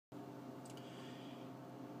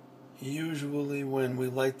Usually when we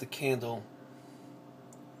light the candle,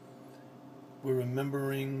 we're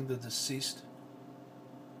remembering the deceased.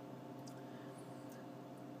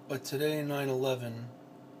 But today, 9/11,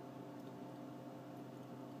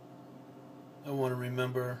 I want to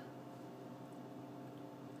remember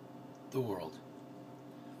the world.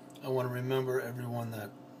 I want to remember everyone that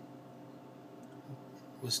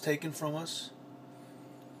was taken from us.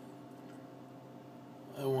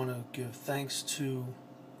 I want to give thanks to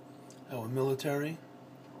our military,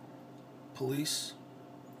 police,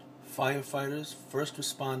 firefighters, first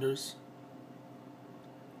responders,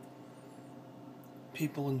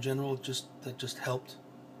 people in general that just helped,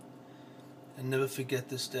 and never forget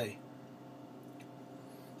this day.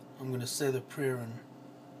 I'm going to say the prayer in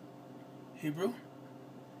Hebrew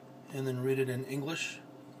and then read it in English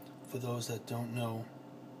for those that don't know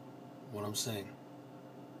what I'm saying.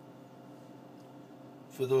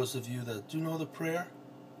 For those of you that do know the prayer,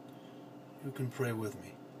 you can pray with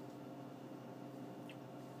me.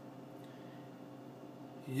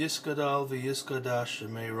 Yiskadal v'yiskadash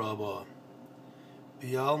shemei Rabbah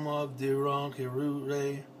B'yalmav diran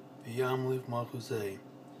kirurei B'yamliv malchuzei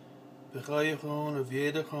B'chayachon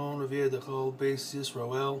av'yedachol Beis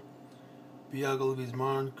Yisrael B'yagal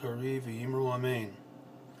v'zman kari v'yimru amen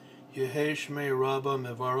Yehei shemei Rabbah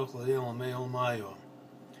mevarach l'el me'el mayo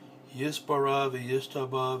Yispara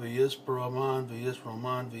v'yistaba v'yisparaman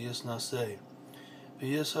v'yisroman v'yisnaseh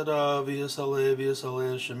V'yishada v'yisaleh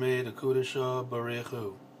v'yisaleh shemei dekudesha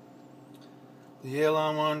barechu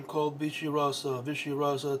Lielaman kol bishirasa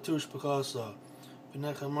vishirasa tushpakasa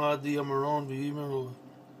v'nechamad diamaron v'yimru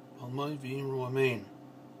almay v'yimru amen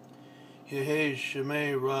Yehei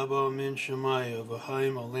shemei Rabbah min shemaya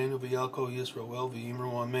v'haim alenu v'yalko Yisrael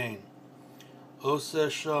v'yimru amen Oseh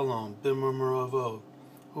shalom b'murmuravo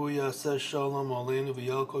Hu yaseh shalom alenu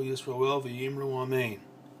v'yalko Yisrael v'yimru amen.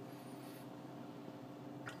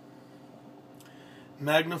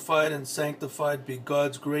 Magnified and sanctified be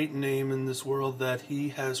God's great name in this world that He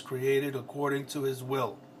has created according to His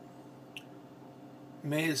will.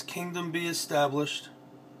 May His kingdom be established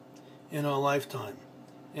in our lifetime,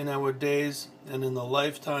 in our days, and in the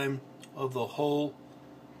lifetime of the whole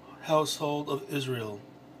household of Israel,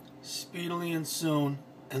 speedily and soon,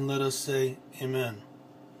 and let us say, Amen.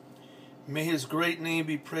 May His great name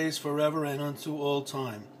be praised forever and unto all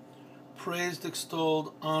time. Praised,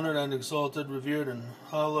 extolled, honored, and exalted, revered, and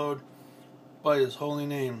hallowed by His holy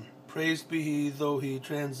name. Praised be He, though He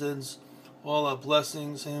transcends all our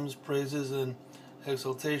blessings, hymns, praises, and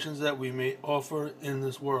exaltations that we may offer in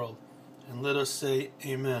this world. And let us say,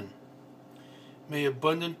 Amen. May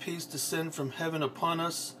abundant peace descend from heaven upon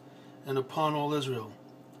us and upon all Israel.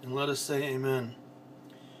 And let us say, Amen.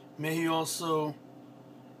 May He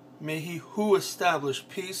who established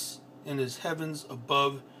peace in His heavens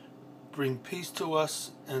above bring peace to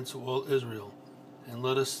us and to all Israel. And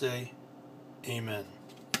let us say, Amen.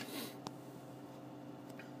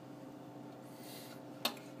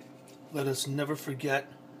 Let us never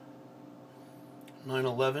forget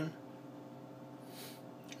 9/11.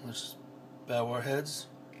 Let's bow our heads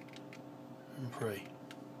and pray.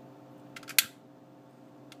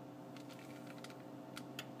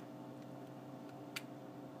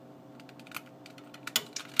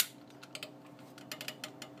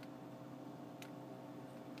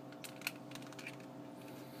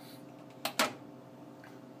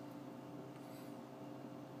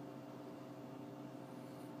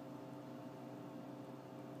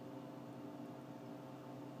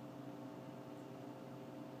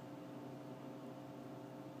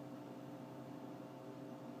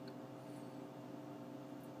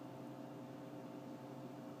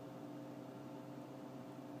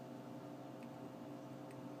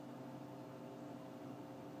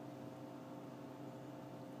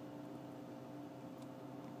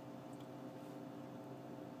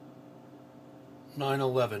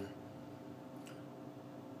 "9/11,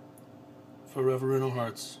 forever in our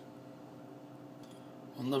hearts.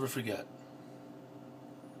 We'll never forget.